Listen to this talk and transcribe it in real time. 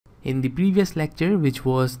In the previous lecture, which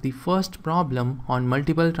was the first problem on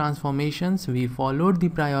multiple transformations, we followed the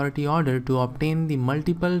priority order to obtain the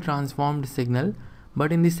multiple transformed signal.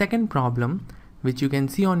 But in the second problem, which you can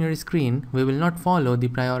see on your screen, we will not follow the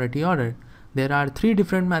priority order. There are three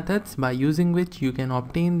different methods by using which you can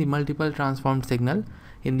obtain the multiple transformed signal.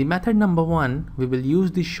 In the method number 1, we will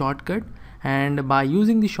use the shortcut, and by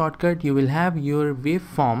using the shortcut you will have your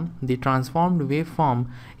waveform, the transformed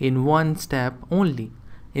waveform, in one step only.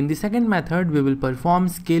 In the second method, we will perform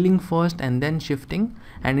scaling first and then shifting,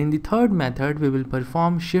 and in the third method we will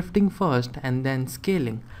perform shifting first and then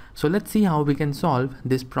scaling. So let's see how we can solve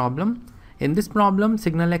this problem. In this problem,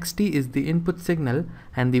 signal xt is the input signal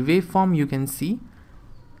and the waveform you can see,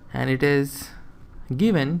 and it is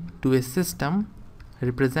given to a system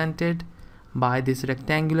represented by this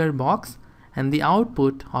rectangular box, and the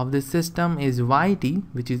output of this system is yt,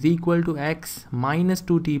 which is equal to x minus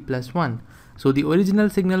 2t plus 1. So the original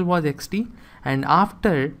signal was xt, and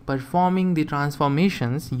after performing the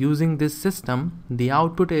transformations using this system, the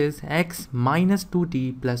output is x minus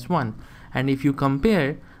 2t plus 1. And if you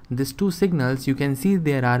compare these two signals, you can see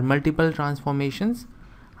there are multiple transformations.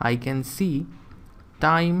 I can see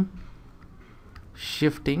time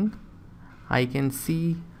shifting, I can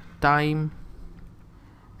see time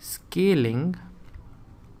scaling,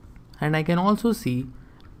 and I can also see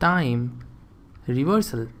time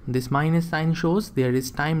reversal. This minus sign shows there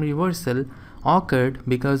is time reversal occurred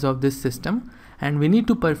because of this system, and we need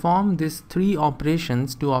to perform these three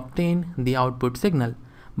operations to obtain the output signal.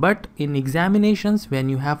 But in examinations, when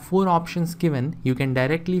you have 4 options given, you can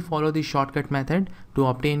directly follow the shortcut method to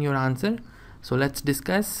obtain your answer. So let's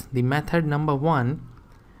discuss the method number 1,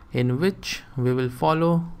 in which we will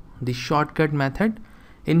follow the shortcut method.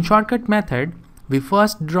 In shortcut method, we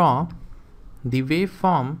first draw the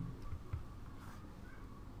waveform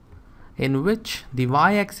in which the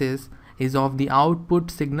y-axis is of the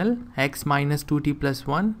output signal x minus 2t plus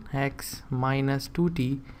 1, x minus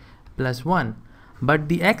 2t plus 1. But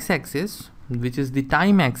the x-axis, which is the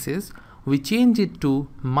time axis, we change it to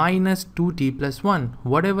minus 2t plus 1.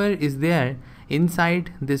 Whatever is there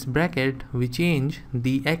inside this bracket, we change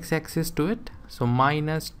the x-axis to it. So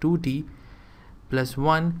minus 2t plus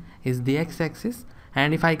 1 is the x-axis,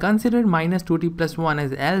 and if I consider minus 2t plus 1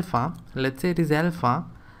 as alpha, let's say it is alpha,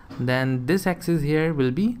 then this axis here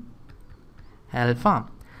will be alpha.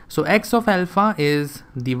 So x of alpha is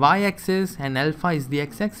the y-axis and alpha is the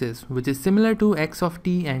x-axis, which is similar to x of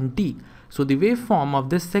t and t. So the waveform of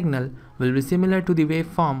this signal will be similar to the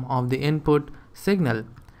waveform of the input signal.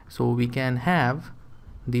 So we can have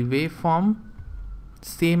the waveform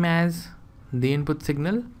same as the input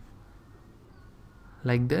signal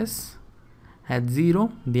like this. At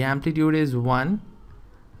 0, the amplitude is 1,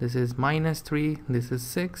 this is minus 3, this is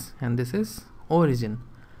 6, and this is origin.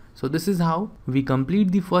 So this is how we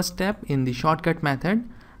complete the first step in the shortcut method.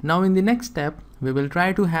 Now in the next step, we will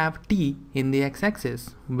try to have t in the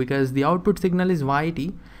x-axis, because the output signal is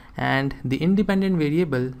yt and the independent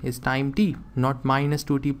variable is time t, not minus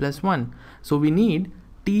 2t plus 1. So we need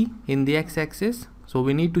t in the x-axis. So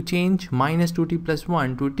we need to change minus 2t plus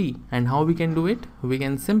 1 to t. And how we can do it? We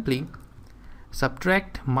can simply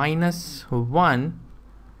subtract minus 1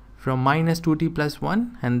 from minus 2t plus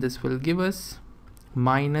 1, and this will give us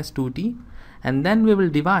minus 2t, and then we will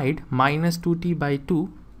divide minus 2t by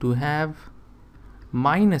 2 to have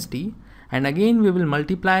minus t, and again we will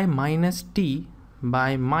multiply minus t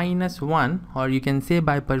by minus 1, or you can say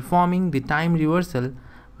by performing the time reversal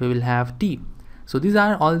we will have t. So these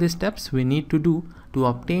are all the steps we need to do to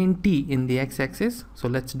obtain t in the x-axis. So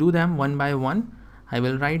let's do them one by one. I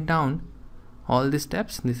will write down all the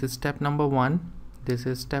steps. This is step number 1, this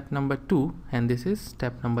is step number 2, and this is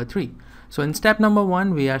step number 3. So in step number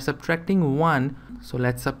 1, we are subtracting 1. So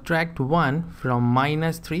let's subtract 1 from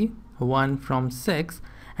minus 3, 1 from 6,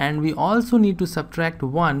 and we also need to subtract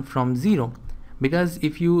 1 from 0. Because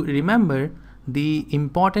if you remember the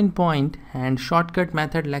important point and shortcut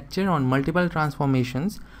method lecture on multiple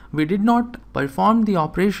transformations, we did not perform the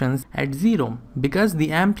operations at 0 because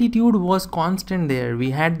the amplitude was constant there.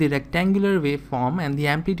 We had the rectangular waveform and the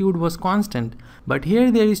amplitude was constant. But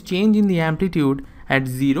here there is change in the amplitude at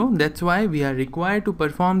 0. That's why we are required to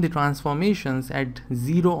perform the transformations at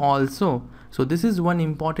 0 also. So this is one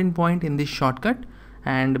important point in this shortcut,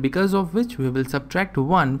 and because of which we will subtract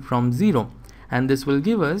 1 from 0. And this will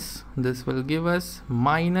give us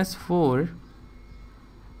minus 4,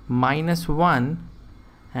 minus 1,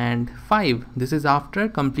 and 5. This is after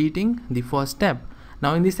completing the first step.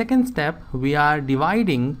 Now in the second step, we are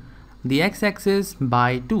dividing the x-axis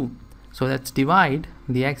by 2. So let's divide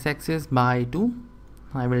the x-axis by 2.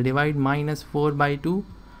 I will divide minus 4 by 2,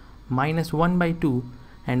 minus 1 by 2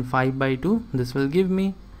 and 5 by 2. This will give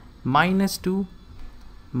me minus 2,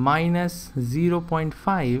 minus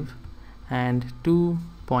 0.5 and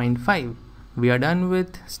 2.5. We are done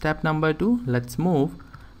with step number 2. Let's move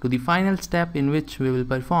to the final step, in which we will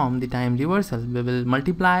perform the time reversal. We will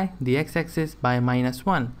multiply the x-axis by minus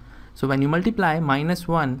 1. So when you multiply minus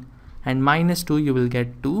 1 and minus 2, you will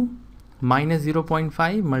get 2. Minus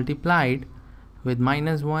 0.5 multiplied with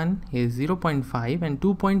minus 1 is 0.5, and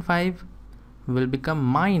 2.5 will become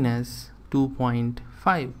minus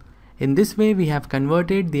 2.5. In this way, we have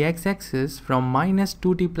converted the x-axis from minus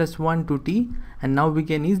 2t plus 1 to t, and now we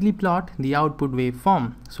can easily plot the output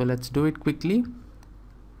waveform. So let's do it quickly.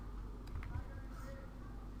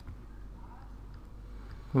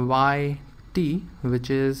 Yt, which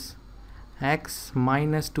is x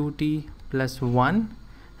minus 2t plus 1,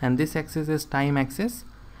 and this axis is time axis.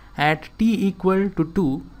 At t equal to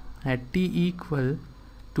 2,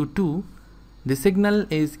 the signal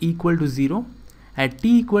is equal to 0. At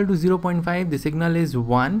t equal to 0.5, the signal is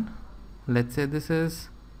 1. Let's say this is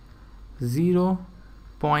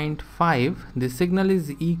 0.5, the signal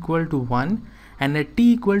is equal to 1. And at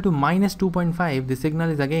t equal to minus 2.5, the signal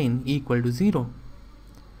is again equal to 0.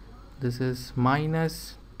 This is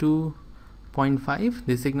minus 2.5,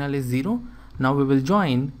 the signal is 0. Now we will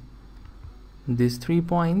join these 3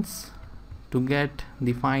 points to get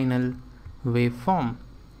the final waveform.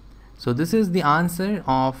 So this is the answer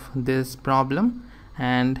of this problem,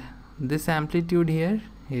 and this amplitude here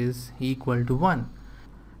is equal to 1.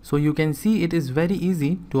 So you can see it is very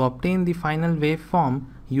easy to obtain the final waveform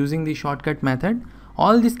using the shortcut method.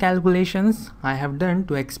 All these calculations I have done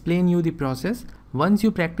to explain you the process. Once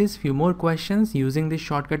you practice few more questions using this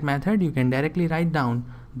shortcut method, you can directly write down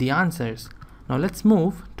the answers. Now let's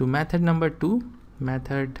move to method number 2.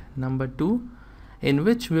 In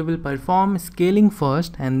which we will perform scaling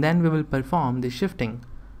first, and then we will perform the shifting.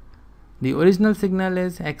 The original signal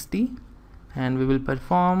is xt, and we will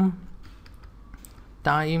perform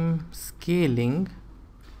time scaling,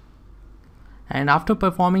 and after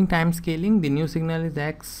performing time scaling, the new signal is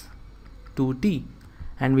x to t.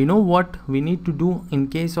 And we know what we need to do in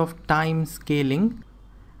case of time scaling.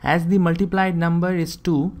 As the multiplied number is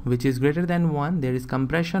 2, which is greater than 1, there is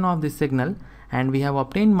compression of the signal, and we have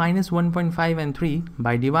obtained minus 1.5 and 3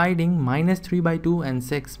 by dividing minus 3 by 2 and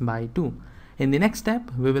 6 by 2. In the next step,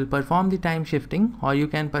 we will perform the time shifting, or you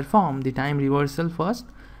can perform the time reversal first.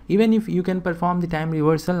 Even if you can perform the time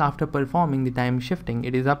reversal after performing the time shifting,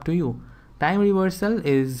 it is up to you. Time reversal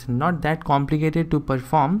is not that complicated to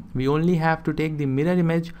perform. We only have to take the mirror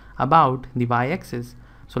image about the y-axis.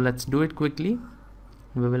 So let's do it quickly.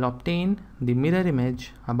 We will obtain the mirror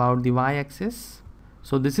image about the y-axis.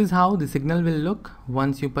 So this is how the signal will look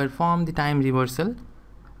once you perform the time reversal.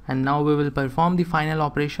 And now we will perform the final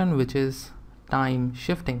operation, which is time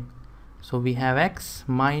shifting. So we have x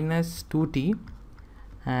minus 2t,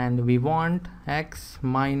 and we want x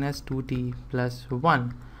minus 2t plus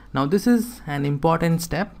 1. Now this is an important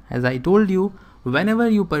step. As I told you, whenever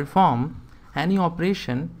you perform any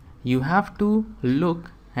operation, you have to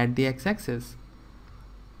look at the x-axis.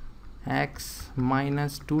 X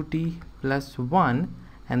minus 2t plus 1,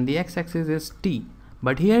 and the x-axis is t.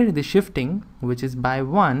 But here the shifting, which is by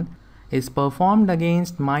 1, is performed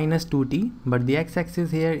against minus 2t, but the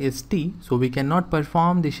x-axis here is t, so we cannot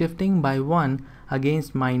perform the shifting by 1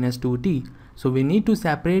 against minus 2t. So we need to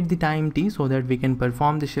separate the time t so that we can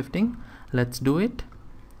perform the shifting. Let's do it.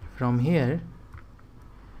 From here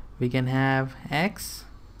we can have x,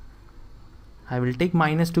 I will take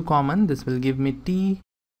minus 2 common, this will give me t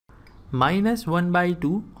minus 1 by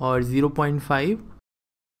 2 or 0.5,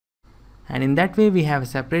 and in that way we have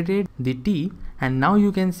separated the t. And now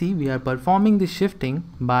you can see we are performing the shifting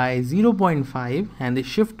by 0.5, and the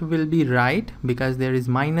shift will be right because there is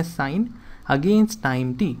minus sign against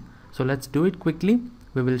time t. So let's do it quickly.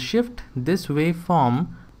 We will shift this waveform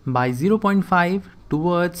by 0.5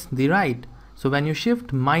 towards the right. So when you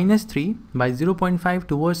shift minus 3 by 0.5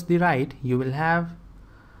 towards the right, you will have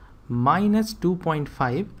minus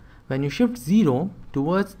 2.5. When you shift 0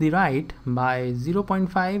 towards the right by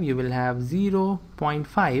 0.5, you will have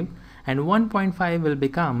 0.5, and 1.5 will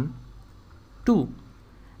become 2.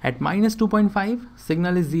 At minus 2.5,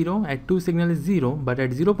 signal is 0, at 2 signal is 0, but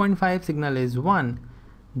at 0.5 signal is 1.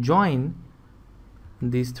 Join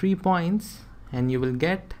these 3 points and you will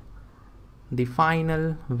get the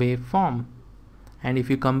final waveform. And if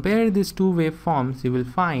you compare these two waveforms, you will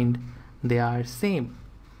find they are same.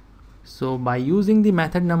 So by using the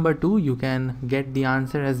method number 2, you can get the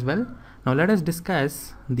answer as well. Now let us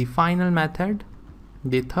discuss the final method,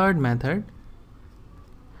 the third method.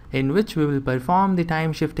 in which we will perform the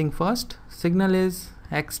time shifting first. Signal is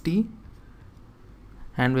xt,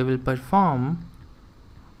 and we will perform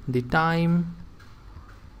the time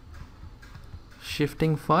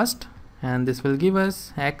shifting first, and this will give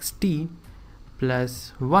us xt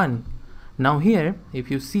plus 1. Now here,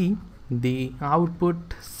 if you see the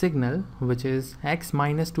output signal, which is x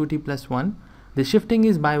minus 2t plus 1, the shifting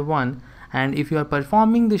is by 1, and if you are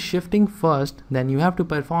performing the shifting first, then you have to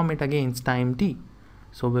perform it against time t.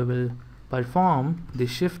 So we will perform the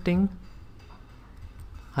shifting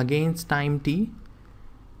against time t.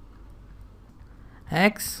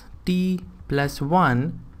 X t plus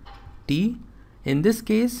 1 t. In this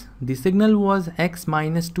case, the signal was x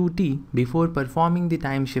minus 2t before performing the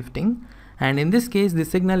time shifting, and in this case the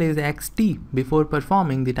signal is xt before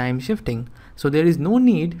performing the time shifting. So there is no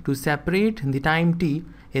need to separate the time t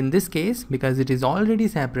in this case because it is already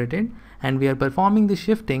separated and we are performing the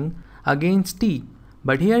shifting against t.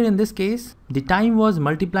 But here in this case the time was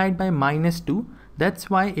multiplied by minus 2. That's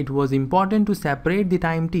why it was important to separate the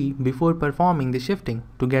time t before performing the shifting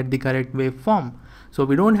to get the correct waveform. So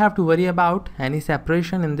we don't have to worry about any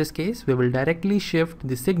separation in this case. We will directly shift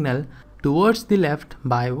the signal towards the left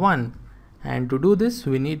by 1. And to do this,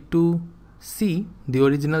 we need to see the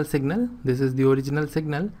original signal. This is the original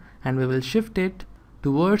signal, and we will shift it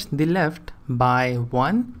towards the left by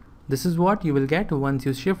 1. This is what you will get once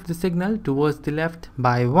you shift the signal towards the left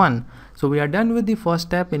by 1. So we are done with the first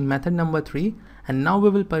step in method number 3, and now we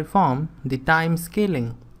will perform the time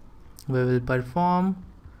scaling. We will perform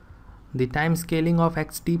the time scaling of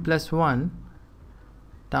xt plus 1,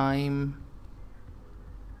 time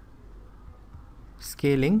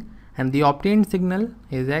scaling, and the obtained signal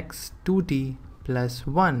is x2t plus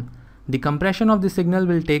 1. The compression of the signal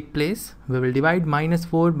will take place. We will divide minus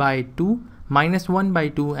 4 by 2, minus 1 by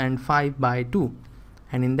 2 and 5 by 2,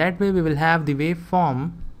 and in that way we will have the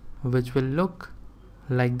waveform which will look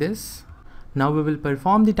like this. Now we will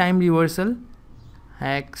perform the time reversal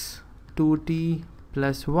x2t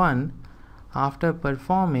plus 1. After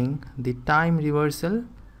performing the time reversal,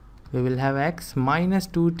 we will have x minus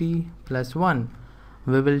 2t plus 1.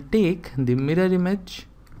 We will take the mirror image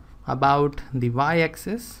about the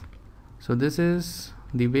y-axis. So this is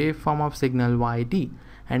the waveform of signal yt,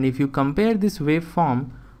 and if you compare this waveform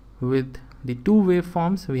with the two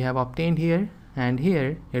waveforms we have obtained here and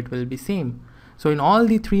here, it will be same. So in all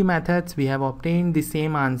the three methods we have obtained the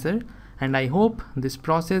same answer, and I hope this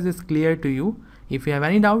process is clear to you. If you have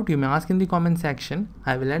any doubt, you may ask in the comment section.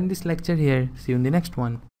 I will end this lecture here. See you in the next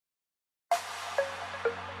one.